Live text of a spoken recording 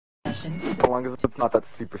As long as it's not that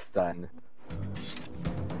super stun.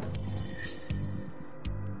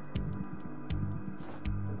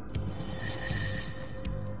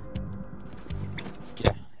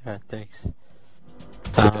 Yeah, thanks.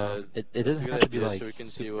 It doesn't It's a have good to be idea like so we can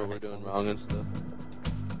see super what we're doing wrong and stuff.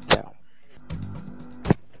 Yeah.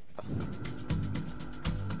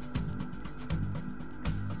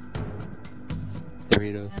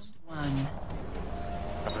 Doritos. One.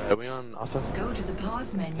 Are we on offense? Go to the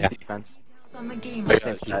pause menu. Yeah. Defense. Details on the game. I think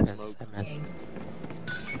got that's shit smoke. I meant. Game.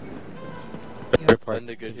 Third part. Send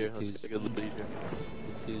it good here. Let's get a good lead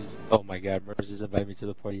here. Oh my god, Murs just invited me to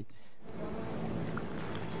the party.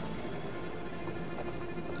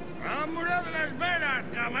 ¡Vámonos de las velas,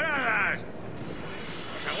 camaradas!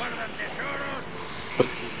 ¡Nos aguardan tesoros!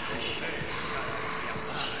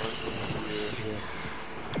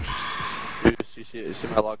 You see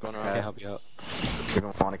my lock going I around? can help you out. We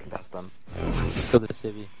don't want to contest them. Kill the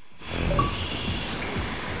civvy.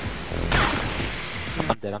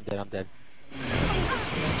 I'm dead.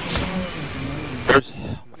 Murs,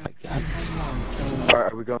 oh my god.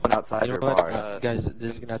 Are we going outside You know or what? bar? Guys,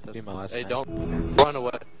 this is gonna have to be my last Hey, night. don't run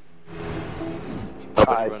away.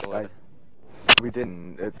 Nobody run away. We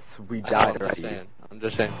didn't. We I know, died already. I'm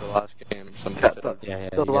just saying for the last game, somebody Yeah, said Yeah,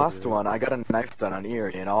 the you guys last are- one, I got a knife stun on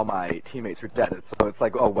Eerie, and all my teammates were dead. So it's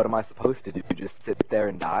like, oh, what am I supposed to do? Just sit there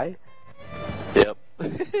and die? Yep.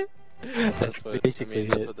 That's what, basically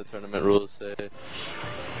that's it. what the tournament rules say.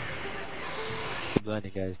 Keep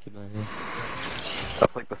blinding, guys. Keep blinding.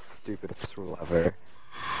 That's like the stupidest rule ever.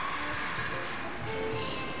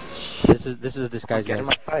 This is a disguise, Get in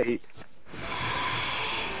guys. my fight.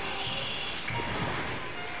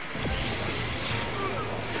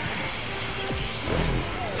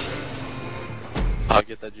 I'll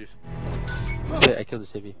get that juice. Okay, I killed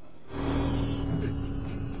the civvy.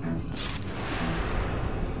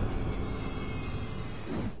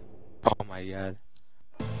 Oh my god.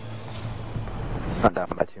 Not down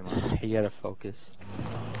by too much. You gotta focus.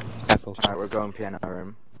 I focus. Alright, we're going piano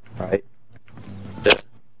room. Right? Yeah.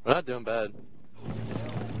 We're not doing bad.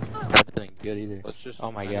 Not doing good either. Let's just.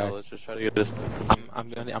 Oh my I god. know, let's just try to get this. I'm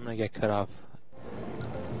gonna get cut off.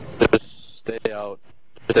 Just stay out.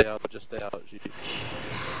 Stay out. Just stay out. Jeez.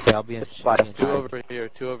 Yeah, I'll be in. Spot I'll be in Two time. over here.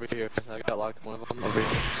 Two over here. I got locked. One of them over here.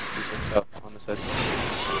 You can go on the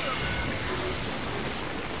side.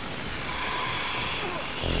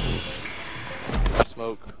 I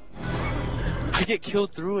smoke. I get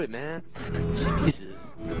killed through it, man. Jesus.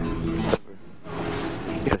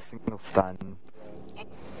 Get a single stun.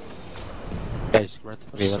 Guys, run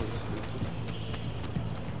to me.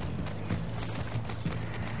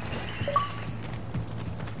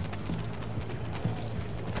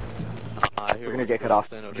 We're gonna get cut off.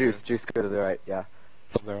 Juice, Juice, go to the right, yeah.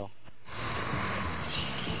 Full barrel.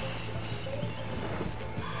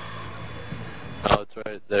 Oh, it's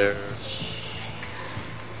right there.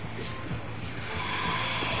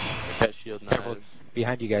 Got shield Careful knives.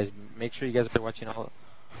 behind you guys. Make sure you guys are watching all.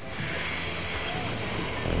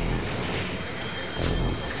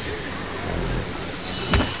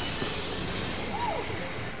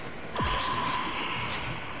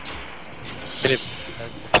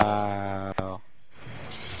 Wow.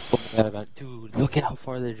 Dude, look at how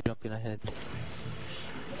far they're jumping ahead.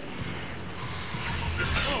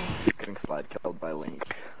 Keep getting slide killed by Link.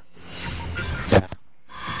 Yeah.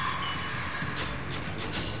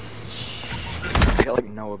 I got like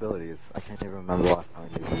no abilities. I can't even remember the last time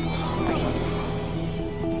I used this.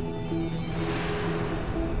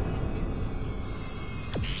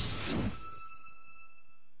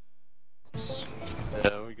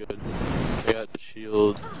 Yeah, we're good. I got the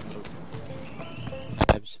shield.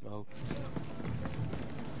 I have smoke.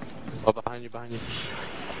 Oh, behind you, behind you.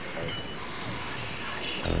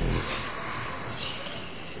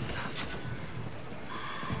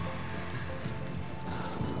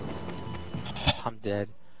 I'm dead.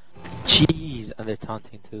 Jeez, and they're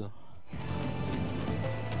taunting too.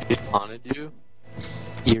 He taunted you?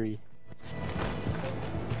 Eerie.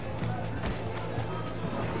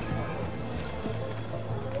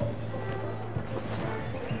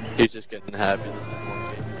 He's just getting happy. This is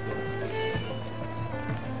one game.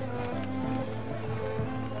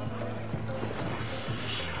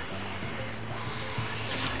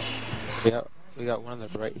 Yeah, we got one on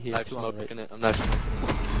the right here. Knife Two on the right. smoking it. I'm not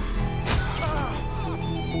smoking.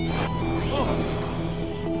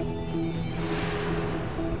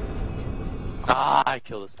 Ah, I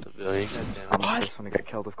killed a civilian. I'm Goddamn. the first one to get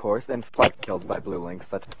killed, of course, and slide killed by Blue Link.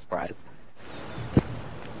 Such a surprise.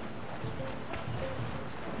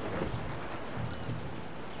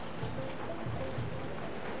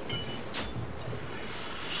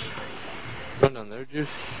 Run down there, Juice.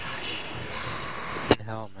 In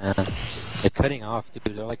hell, man. They're cutting off,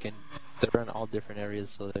 dude. They're like they're in all different areas,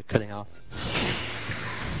 so they're cutting off.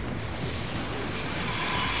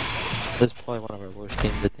 This is probably one of our worst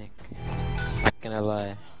teams, I think. Not gonna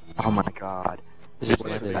lie. Oh my god. This We is gotta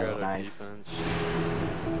one of figure out their our nice.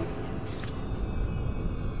 defense.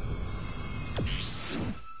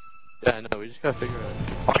 Yeah, I know, we just gotta figure it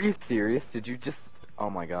out. Are you serious? Did you just... Oh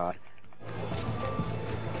my god.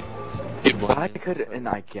 Keep Why blending. couldn't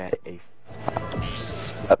I get a...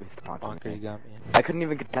 At least taunting bonker. You me? got me. I couldn't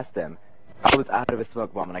even contest him. I was out of a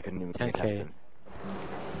smoke bomb and I couldn't even contest 10K. him.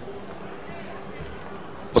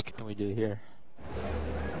 What can we do here?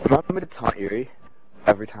 Remember to taunt Yuri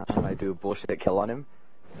every time I do a bullshit kill on him?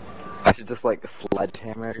 I should just like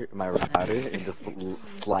sledgehammer my router and just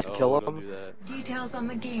slide Oh, kill don't him. do that. Details on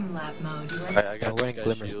the game lab mode. You Alright, I Yeah, got we're this in guy's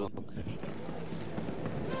Glimmer shield. smoke.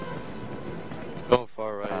 Going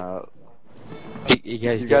far right. You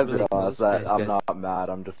guys You get guys really realize close. that Guys, I'm guys- not mad,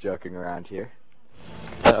 I'm just joking around here.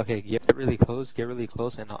 Okay, get really close,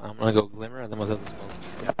 and I'm gonna go Glimmer, and then we'll go the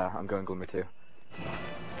smoke. Yeah, I'm going Glimmer too.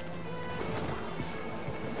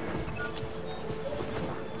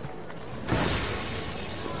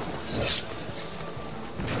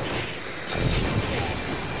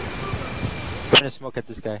 I'm gonna smoke at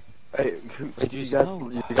this guy. Hey, Wait, you no.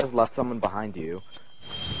 guys left someone behind you.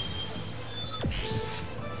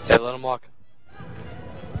 Hey, let him walk.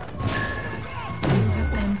 You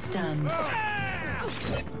have been stunned.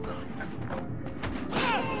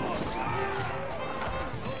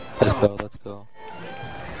 Let's go.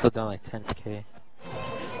 Still down like 10K.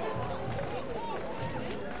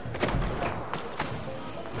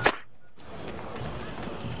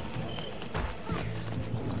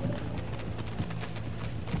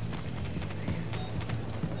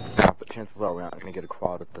 Yeah, but chances are we're not gonna get a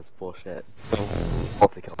quad with this bullshit So,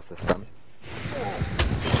 multi-kill system.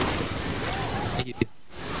 thank you.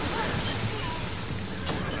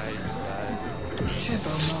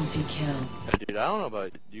 Triple multi-kill. Dude, I don't know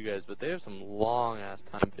about you guys, but they have some long ass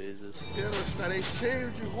time phases. Eu estarei cheio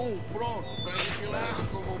de rum pronto para aniquilar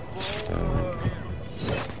como bom.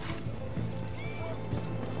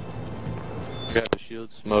 I got the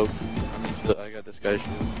shield smoke. I got this guy's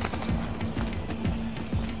shield.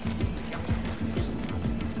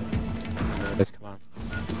 Guys, come on.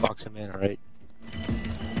 Box him in, alright?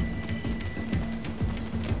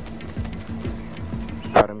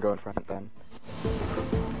 Alright, I'm going front then.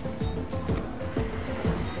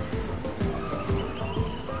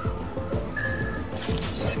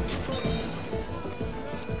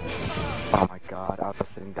 Oh my god, I was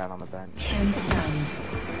sitting down on the bench. And stunned.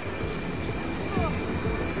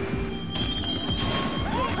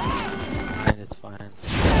 And it's fine.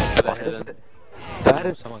 Got Why a hit is him. it- That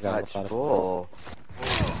is Someone got such a lot of- bull.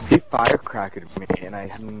 He firecracked me and I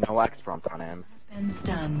had no X prompt on him. And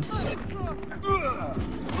stunned.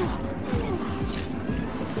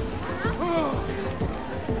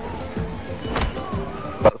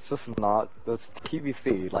 That's just not, that's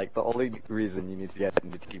TBC. Like, the only reason you need to get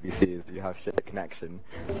into TBC is you have shit connection.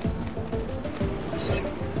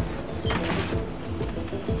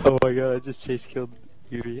 Oh my god, I just chase killed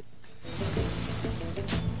Yuri.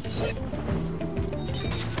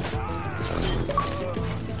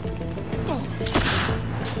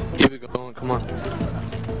 Keep it going, come on.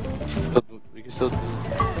 We can still do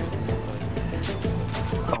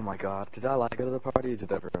Oh my god, did I like go to the party or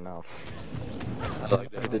did everyone else? I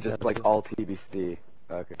like that. They're just like all TBC.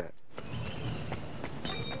 Okay.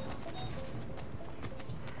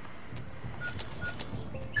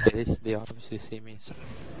 They obviously see me, so.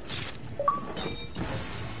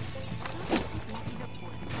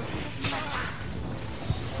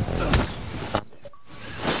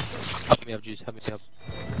 Help me up, Juice, help me up.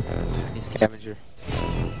 He's scavenger.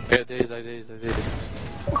 I daze. You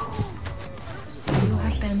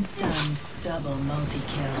have been stunned. Double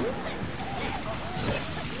multi-kill.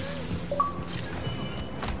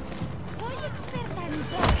 Soy experta en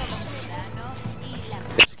todo, ¿no? Y la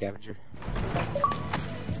Scavenger.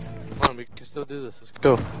 Come on, we can still do this. Let's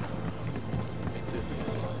go. Me too.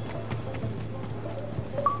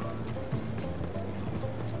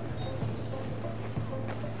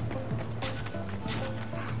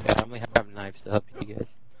 Yeah, I only have knives to help you guys.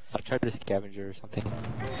 I'll try the scavenger or something.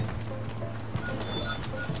 I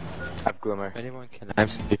have Glimmer. If anyone can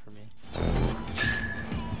knife somebody for me.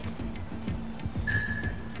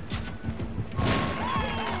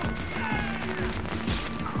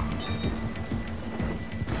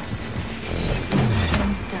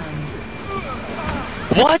 And stunned.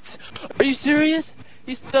 What? Are you serious?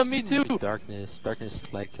 He stunned me too. Darkness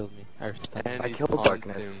like killed me. Or stunned me. And I he's killed taunting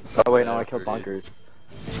Darkness. him. Oh wait, no, I killed Whatever, Bunkers.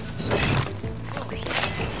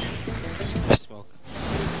 I smoke.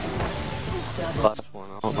 Double. Last one.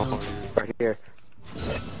 I don't know. Right here.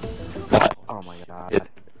 Oh my god. It-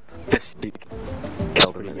 This sheik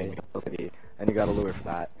killed him and made me kill City. And you got a lure for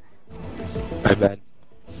that. My bad.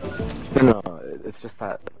 No, it's just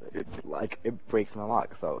that, it breaks my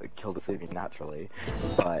lock, so it killed the city naturally.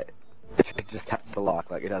 But it should just have the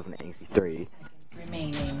lock like it does in AC3.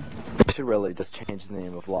 Remaining. It should really just change the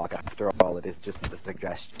name of lock. After all, it is just a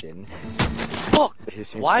suggestion. Fuck! It should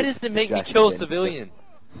change Why the does it make me kill a suggestion. civilian?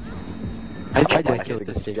 I Why did I just kill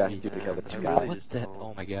the suggest civvy? you to kill the I two really guys. What's that?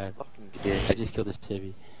 Oh my god. Fucking I gay. just killed a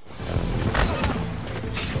civvy.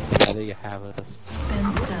 Now there you have us.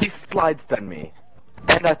 Been He stunned. slide stunned me.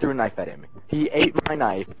 And I threw a knife at him. He ate my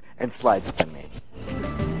knife and slide stunned me.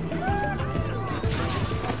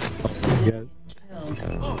 Yeah.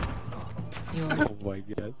 Killed. Your Oh my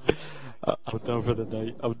god. I'm done for the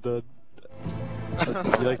night. I'm done.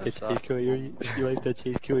 You like that chase Koiri? You like that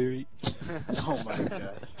chase Koiri? Oh my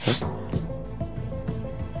god.